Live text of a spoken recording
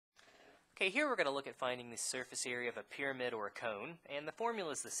Okay, here we're going to look at finding the surface area of a pyramid or a cone, and the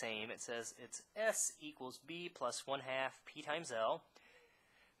formula is the same. It says it's S equals B plus 1/2 P times L.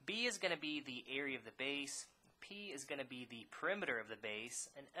 B is going to be the area of the base, P is going to be the perimeter of the base,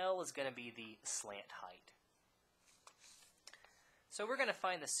 and L is going to be the slant height. So we're going to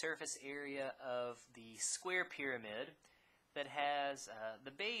find the surface area of the square pyramid that has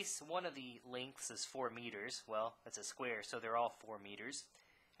the base. One of the lengths is 4 meters. Well, it's a square, so they're all 4 meters.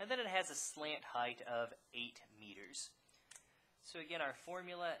 And then it has a slant height of 8 meters. So again, our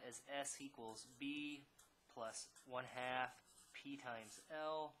formula is S equals B plus 1/2 P times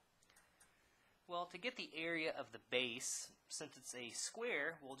L. Well, to get the area of the base, since it's a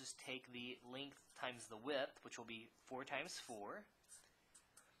square, we'll just take the length times the width, which will be 4 times 4,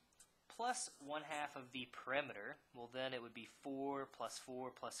 plus 1/2 of the perimeter. Well, then it would be 4 plus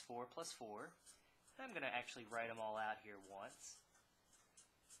 4 plus 4 plus 4. I'm going to actually write them all out here once.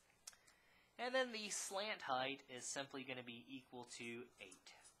 And then the slant height is simply going to be equal to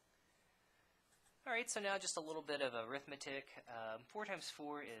 8. Alright, so now just a little bit of arithmetic. 4 times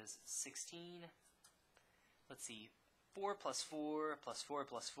 4 is 16. Let's see, 4 plus 4 plus 4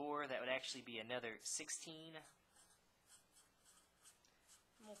 plus 4, that would actually be another 16.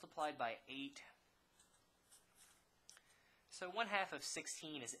 Multiplied by 8. So 1/2 of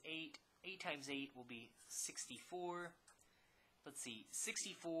 16 is 8. 8 times 8 will be 64. Let's see,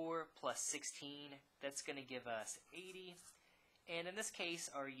 64 plus 16, that's going to give us 80. And in this case,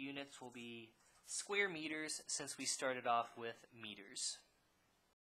 our units will be square meters since we started off with meters.